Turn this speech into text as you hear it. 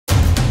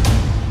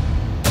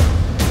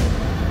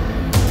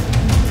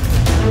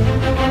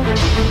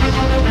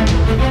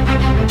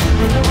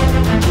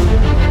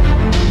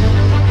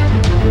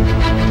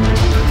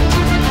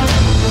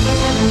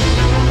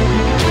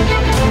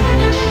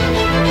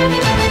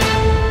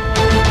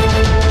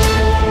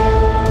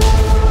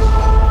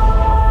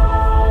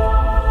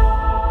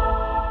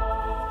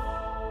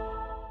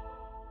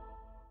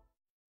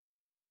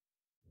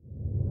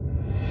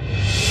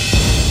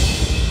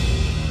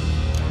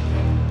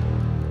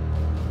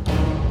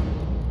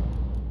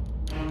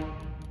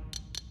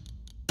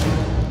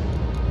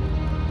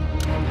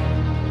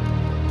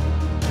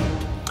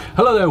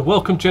Hello there,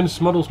 welcome to Genesis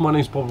Models. My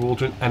name is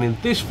Mk.Vb, and in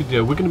this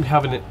video we're going to be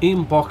having an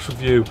in-box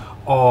review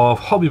of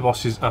Hobby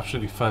Boss's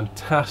absolutely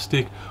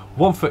fantastic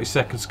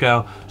 1/32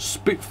 scale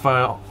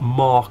Spitfire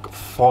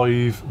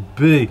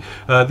Mk.Vb.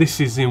 This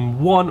is in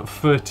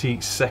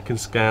 1/32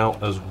 scale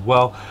as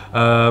well,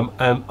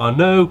 and I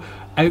know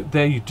out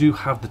there you do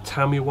have the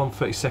Tamiya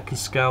 1/32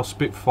 scale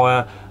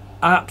Spitfire.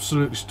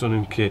 Absolutely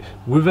stunning kit,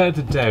 without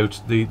a doubt.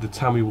 The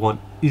Tamiya one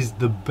is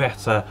the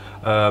better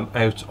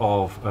out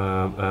of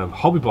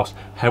Hobby Boss.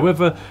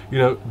 However, you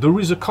know, there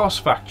is a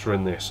cost factor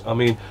in this. I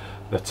mean,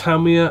 the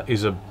Tamiya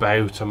is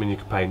about, I mean, you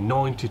can pay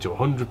 £90 to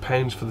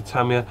 £100 for the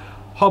Tamiya.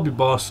 Hobby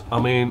Boss, I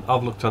mean,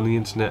 I've looked on the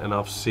internet and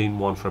I've seen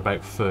one for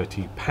about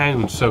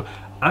 £30. So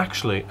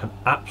actually an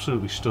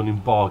absolutely stunning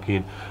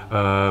bargain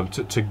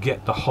to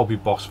get the Hobby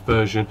Boss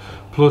version.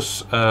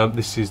 Plus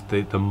this is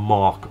the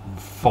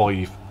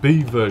Mk.Vb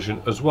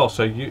version as well,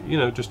 so you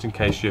know, just in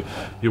case you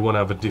want to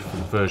have a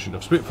different version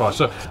of Spitfire.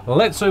 So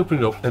let's open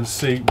it up and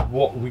see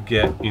what we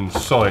get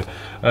inside.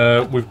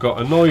 We've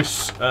got a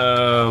nice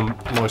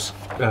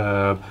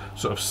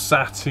sort of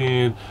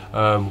satin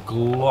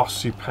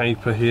glossy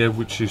paper here,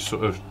 which is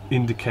sort of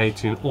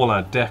indicating all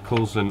our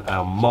decals and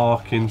our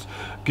markings.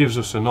 Gives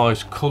us a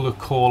nice colour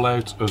call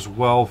out as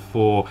well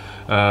for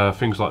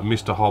things like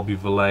Mr. Hobby,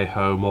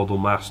 Vallejo, Model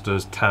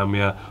Masters,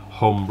 Tamiya,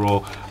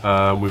 Humbrol.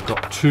 We've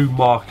got two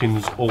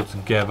markings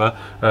altogether,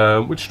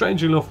 which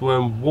strangely enough,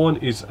 one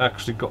is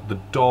actually got the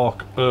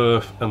dark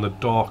earth and the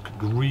dark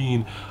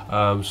green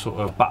sort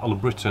of Battle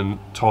of Britain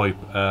type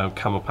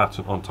camo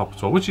pattern on top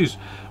as well, which is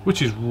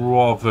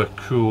rather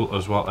cool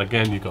as well.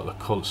 Again, you've got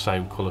the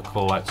same colour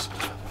call outs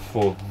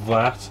for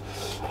that.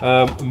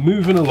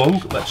 Moving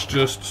along, let's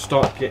just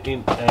start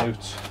getting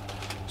out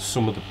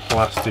some of the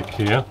plastic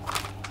here.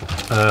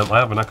 I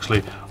haven't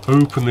actually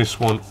opened this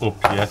one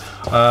up yet.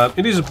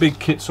 It is a big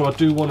kit, so I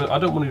don't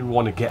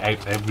want to get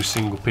out every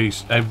single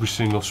piece, every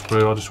single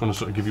sprue. I just want to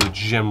sort of give you a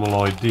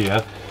general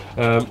idea.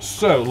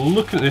 So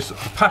looking at this,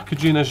 the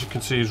packaging, as you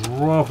can see, is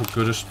rather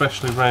good,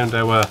 especially around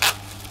our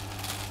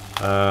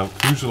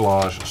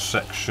fuselage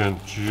section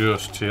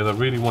just here. They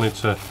really wanted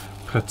to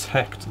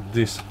protect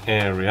this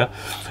area.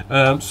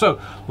 So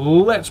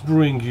let's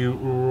bring you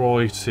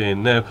right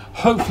in. Now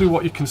hopefully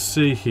what you can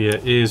see here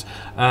is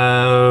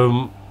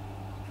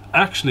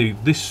actually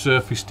this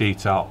surface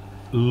detail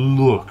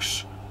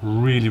looks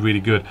really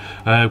good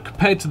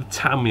compared to the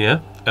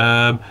Tamiya.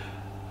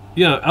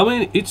 You know, I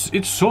mean,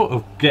 it's sort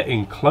of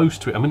getting close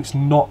to it. I mean, it's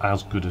not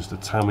as good as the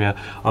Tamiya.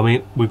 I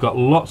mean, we've got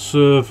lots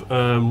of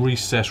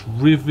recessed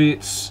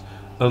rivets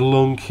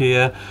along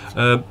here.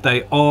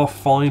 They are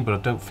fine, but I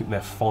don't think they're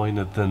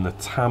finer than the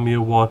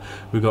Tamiya one.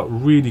 We've got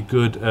really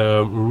good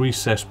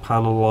recessed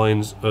panel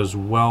lines as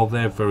well.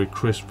 They're very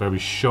crisp, very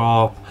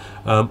sharp.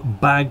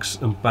 Bags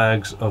and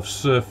bags of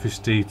surface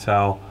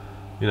detail,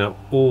 you know,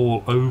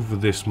 all over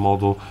this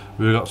model.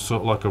 We've got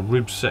sort of like a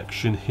rib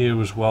section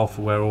here as well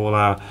for where all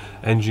our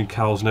engine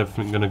cowls and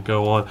everything are going to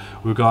go on.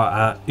 We've got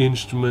our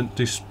instrument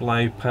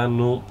display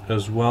panel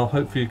as well.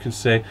 Hopefully you can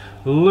see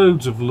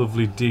loads of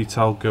lovely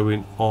detail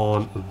going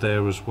on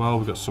there as well.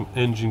 We've got some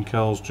engine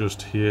cowls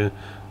just here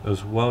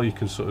as well. You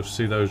can sort of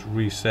see those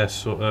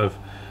recessed sort of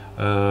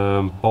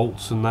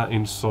bolts and that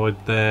inside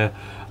there.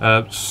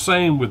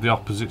 Same with the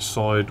opposite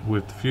side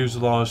with the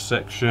fuselage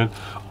section.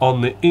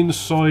 On the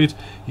inside,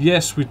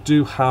 yes, we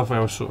do have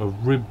our sort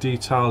of rib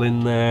detail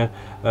in there,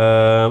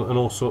 and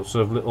all sorts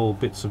of little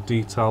bits of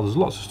detail. There's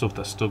lots of stuff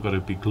that's still got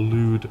to be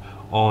glued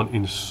on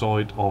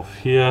inside of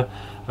here.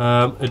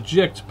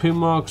 Ejector pin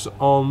marks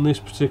on this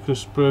particular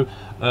sprue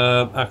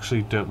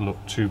actually don't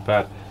look too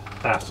bad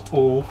at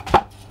all.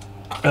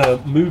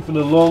 Moving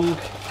along,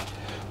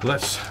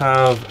 let's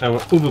have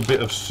our other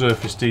bit of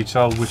surface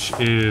detail, which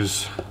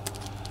is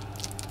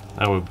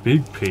our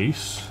big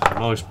piece. A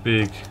nice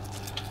big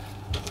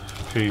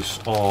piece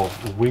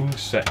of wing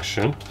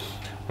section.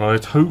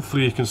 Right,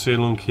 hopefully you can see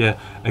along here.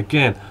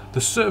 Again,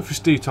 the surface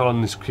detail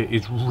on this kit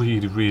is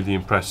really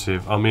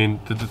impressive. I mean,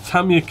 the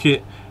Tamiya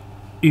kit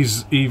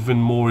is even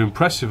more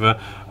impressive,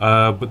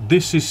 but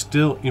this is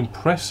still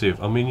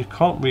impressive. I mean, you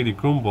can't really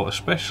grumble,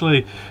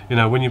 especially, you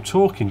know, when you're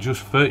talking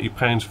just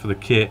 £30 for the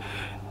kit.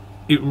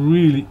 It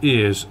really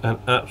is an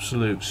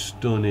absolute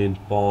stunning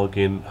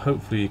bargain.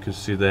 Hopefully you can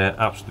see there,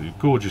 absolutely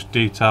gorgeous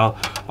detail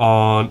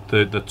on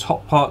the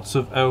top parts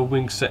of our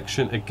wing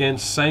section. Again,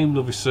 same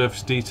lovely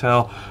surface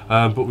detail,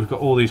 but we've got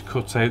all these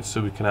cutouts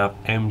so we can have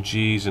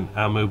MGs and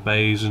ammo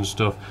bays and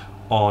stuff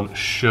on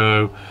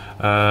show.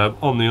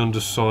 On the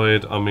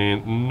underside, I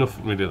mean,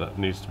 nothing really that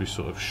needs to be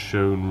sort of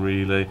shown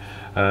really.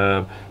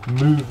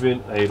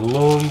 Moving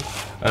along,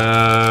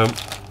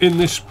 in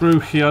this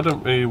sprue here, I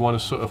don't really want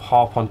to sort of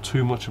harp on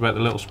too much about the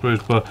little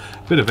sprues, but a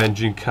bit of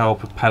engine cowl,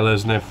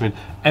 propellers and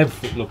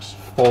everything looks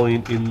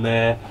fine in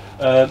there.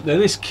 Now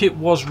this kit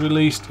was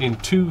released in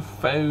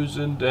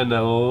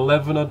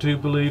 2011, I do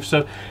believe,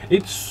 so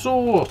it's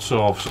sort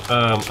of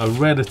a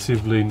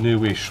relatively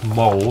newish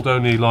mould,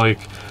 only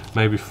like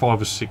maybe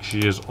 5 or 6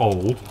 years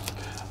old.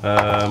 You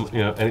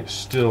know, and it's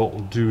still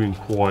doing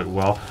quite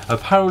well.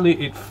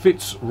 Apparently it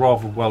fits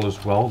rather well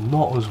as well,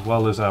 not as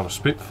well as our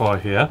Spitfire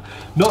here,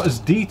 not as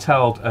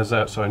detailed as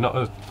our, sorry, not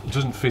as,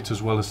 doesn't fit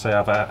as well as say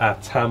our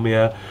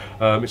Tamiya.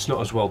 It's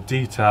not as well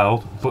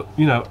detailed, but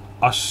you know,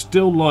 I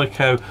still like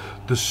how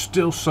there's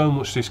still so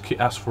much this kit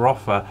has for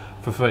offer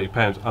for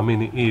 £30. I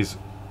mean, it is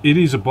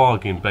a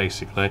bargain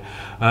basically.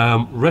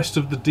 Rest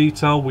of the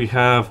detail, we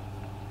have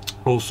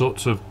all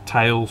sorts of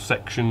tail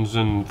sections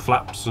and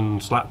flaps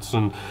and slats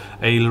and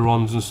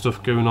ailerons and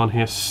stuff going on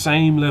here.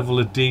 Same level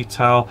of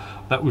detail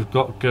that we've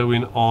got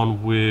going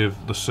on with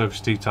the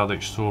surface detail that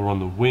you saw on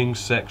the wing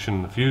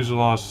section, the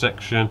fuselage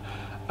section.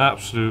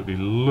 Absolutely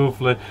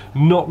lovely.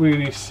 Not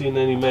really seeing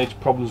any major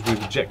problems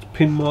with eject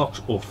pin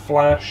marks or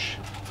flash.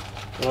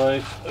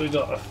 Right, we've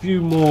got a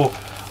few more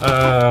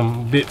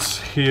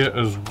bits here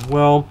as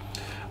well.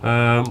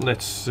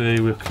 Let's see,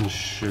 we can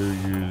show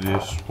you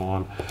this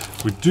one.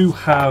 We do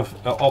have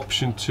an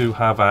option to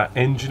have our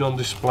engine on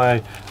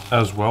display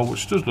as well,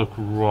 which does look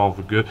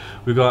rather good.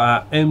 We've got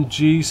our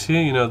MGs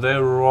here, you know,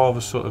 they're rather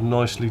sort of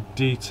nicely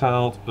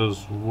detailed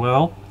as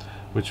well,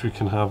 which we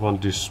can have on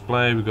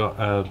display. We've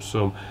got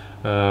some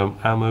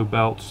ammo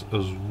belts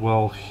as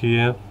well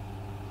here.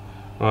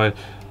 Right,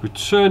 we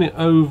turn it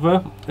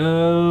over.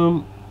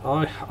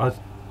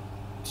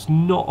 It's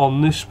not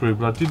on this sprue,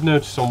 but I did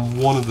notice on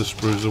one of the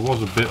sprues there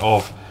was a bit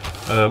of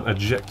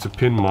ejector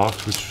pin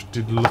marks, which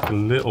did look a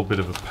little bit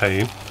of a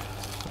pain.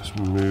 Let's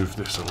move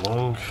this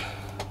along.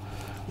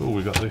 Oh,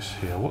 we got this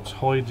here. What's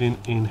hiding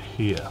in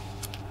here?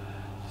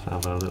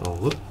 Let's have a little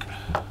look.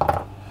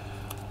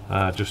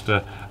 Just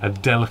a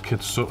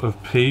delicate sort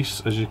of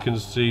piece, as you can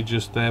see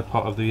just there,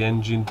 part of the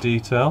engine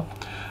detail.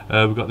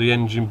 We've got the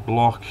engine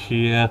block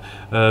here.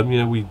 You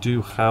know, we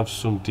do have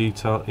some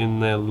detail in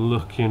there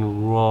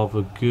looking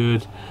rather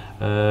good.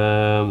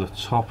 The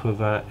top of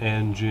that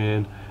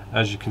engine,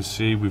 as you can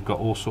see, we've got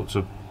all sorts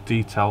of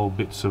detail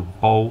bits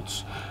of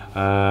bolts,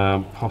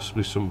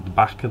 possibly some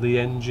back of the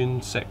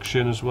engine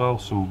section as well,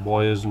 some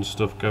wires and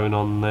stuff going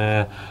on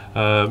there.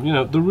 You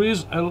know, there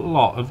is a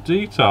lot of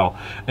detail.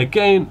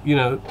 Again, you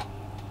know,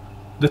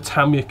 the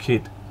Tamiya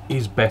kit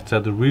is better,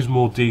 there is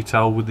more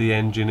detail with the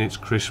engine, it's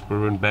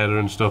crisper and better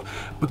and stuff,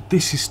 but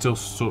this is still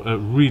sort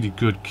of really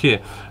good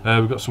kit.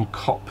 We've got some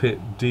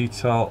cockpit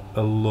detail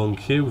along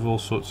here with all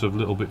sorts of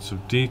little bits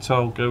of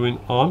detail going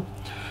on.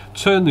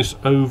 Turn this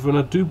over, and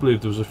I do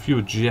believe there was a few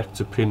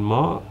ejector pin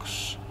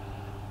marks.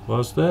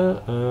 Was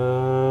there?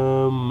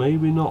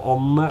 Maybe not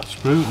on that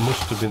sprue. It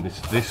must have been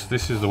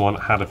this is the one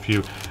that had a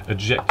few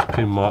ejector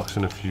pin marks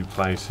in a few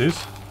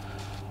places.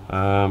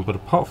 But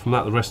apart from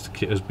that, the rest of the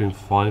kit has been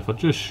fine. If I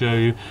just show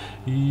you,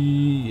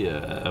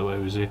 yeah,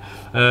 where is it?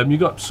 You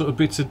got sort of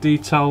bits of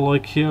detail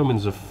like here. I mean,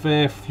 there's a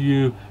fair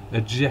few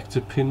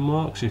ejector pin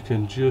marks. You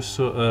can just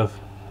sort of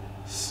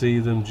see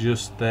them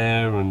just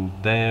there and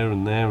there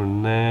and there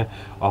and there.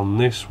 On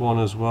this one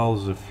as well,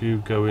 there's a few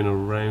going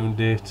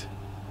around it,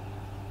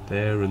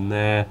 there and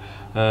there.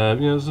 You know,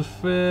 there's a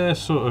fair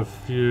sort of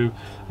few,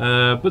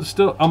 but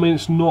still, I mean,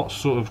 it's not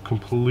sort of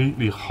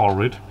completely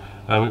horrid.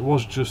 It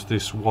was just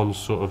this one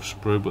sort of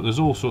sprue, but there's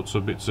all sorts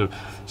of bits of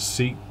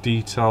seat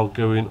detail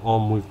going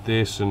on with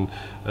this, and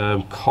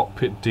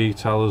cockpit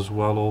detail as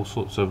well, all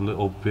sorts of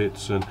little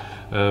bits, and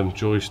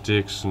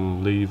joysticks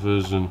and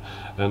levers and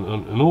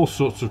all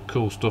sorts of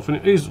cool stuff, and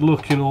it is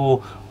looking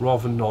all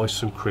rather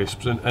nice and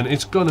crisp, and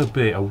it's going to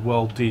be a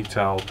well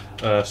detailed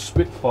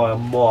Spitfire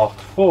Mark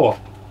IV.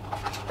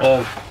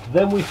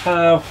 Then we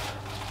have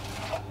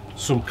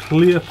some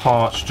clear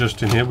parts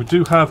just in here. We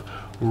do have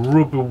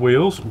rubber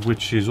wheels,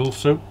 which is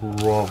also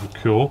rather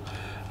cool.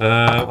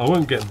 I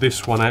won't get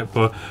this one out,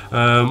 but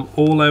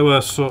all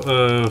our sort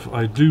of,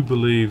 I do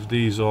believe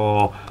these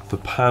are the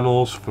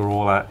panels for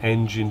all our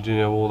engine, you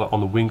know, all that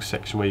on the wing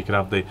section where you can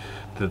have the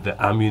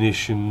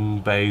ammunition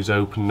bays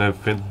open and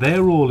everything.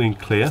 They're all in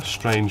clear,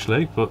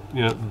 strangely, but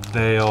you know,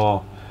 they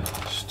are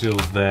still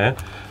there.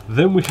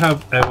 Then we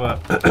have our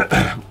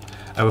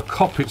our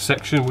cockpit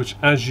section, which,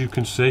 as you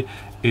can see,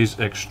 is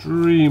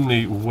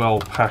extremely well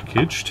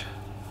packaged.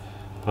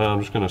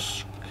 I'm just going to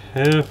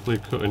carefully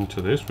cut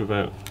into this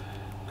without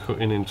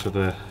cutting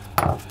into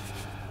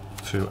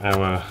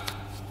our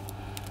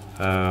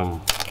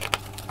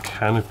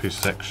canopy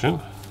section.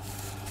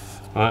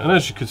 Right, and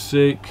as you can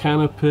see,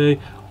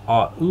 canopy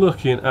are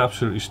looking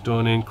absolutely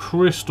stunning,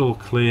 crystal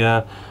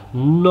clear,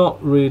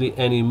 not really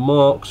any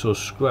marks or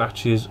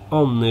scratches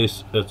on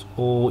this at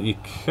all. You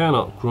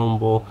cannot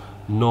grumble.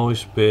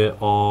 Nice bit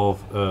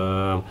of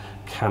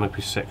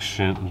canopy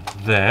section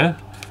there.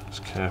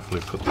 Just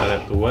carefully put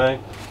that out the way.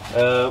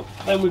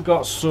 Then we've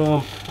got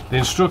the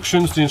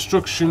instructions. The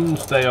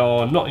instructions, they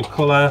are not in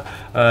colour,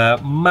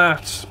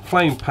 matte,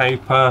 plain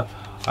paper,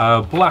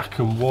 black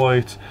and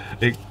white.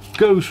 It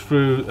goes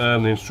through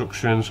the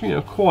instructions, you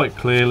know, quite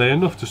clearly,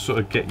 enough to sort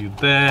of get you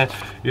there,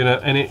 you know,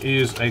 and it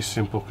is a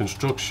simple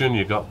construction.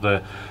 You got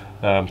the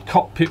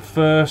cockpit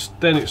first,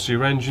 then it's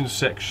your engine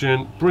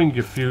section. Bring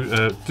your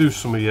do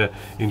some of your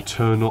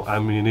internal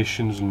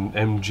ammunitions and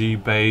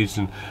MG bays,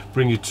 and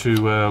bring your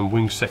two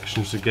wing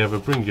sections together.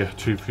 Bring your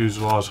two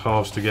fuselage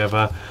halves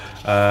together,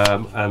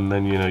 and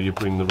then, you know, you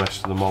bring the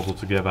rest of the model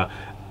together,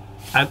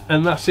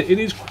 and that's it. It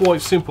is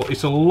quite simple.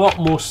 It's a lot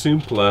more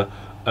simpler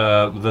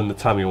than the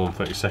Tamiya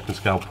 1/32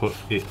 scale, put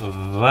it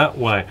that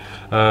way.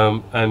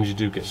 And you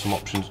do get some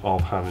options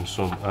of having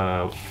some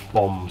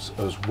bombs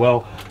as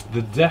well.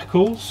 The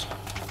decals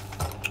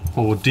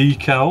or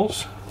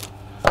decals,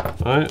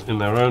 right, in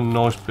their own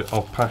nice bit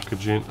of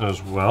packaging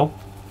as well.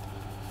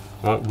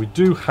 Right, we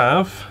do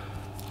have,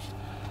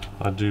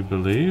 I do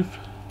believe,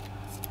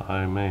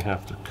 I may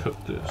have to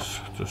cut this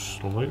just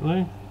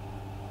slightly.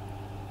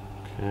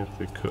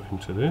 Carefully cut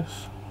into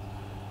this.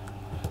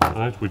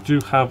 Right, we do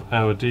have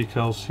our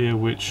decals here,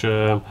 which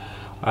they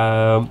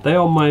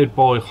are made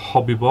by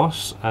Hobby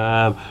Boss.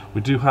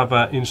 We do have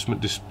our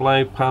instrument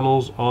display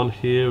panels on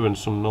here and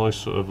some nice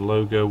sort of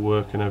logo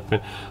work and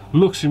everything.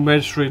 Looks in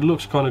registry,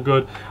 looks kind of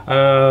good.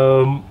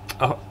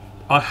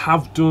 I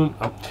have done,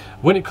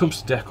 when it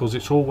comes to decals,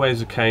 it's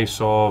always a case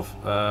of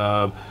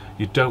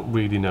you don't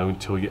really know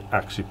until you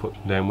actually put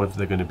them down whether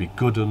they're going to be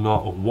good or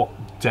not, or what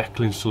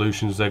decaling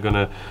solutions they're going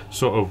to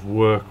sort of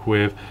work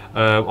with.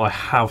 I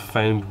have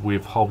found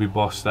with Hobby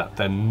Boss that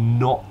they're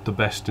not the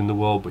best in the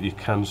world, but you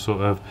can sort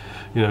of,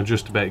 you know,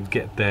 just about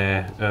get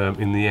there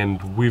in the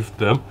end with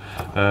them.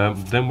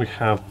 Then we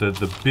have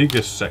the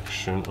biggest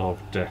section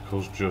of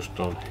decals just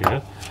on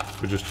here.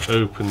 We just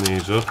open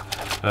these up.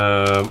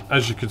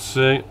 As you can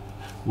see,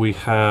 we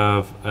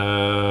have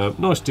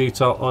nice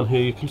detail on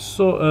here. You can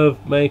sort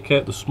of make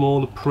out the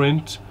smaller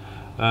print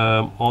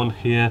on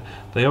here.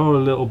 They are a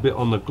little bit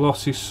on the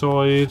glossy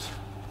side,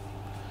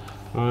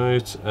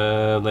 right?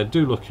 They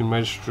do look in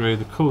registry.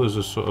 The colours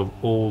are sort of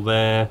all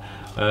there,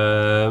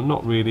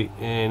 not really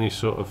any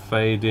sort of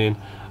fading.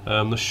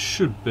 There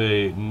should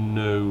be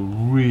no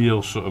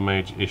real sort of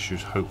major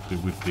issues, hopefully,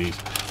 with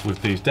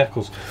these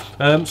decals.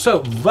 So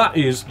that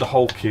is the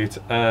whole kit,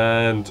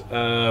 and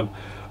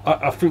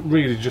I think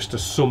really, just to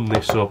sum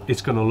this up,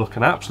 it's going to look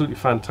an absolutely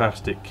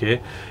fantastic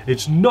kit.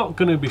 It's not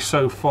going to be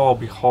so far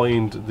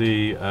behind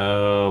the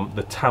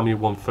Tamiya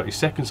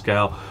 1/32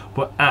 scale,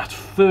 but at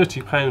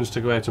 £30 to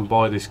go out and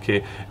buy this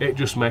kit, it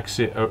just makes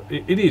it.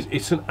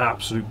 It's an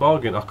absolute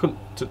bargain. I couldn't,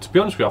 to be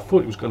honest with you, I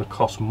thought it was going to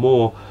cost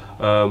more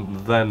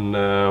than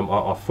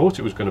I thought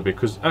it was going to be,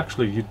 because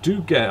actually you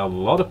do get a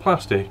lot of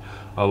plastic,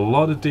 a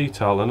lot of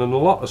detail, and a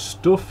lot of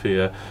stuff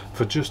here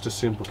for just a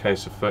simple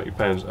case of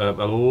 £30.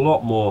 A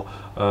lot more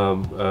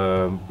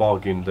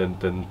bargain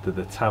than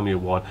the Tamiya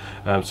one.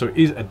 So it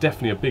is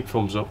definitely a big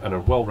thumbs up and a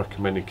well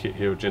recommended kit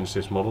here at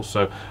Genesis Models.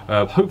 So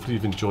hopefully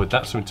you've enjoyed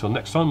that. So until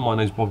next time, my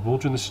name is Bobby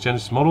Baldwin, this is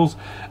Genesis Models,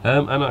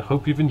 and I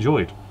hope you've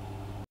enjoyed.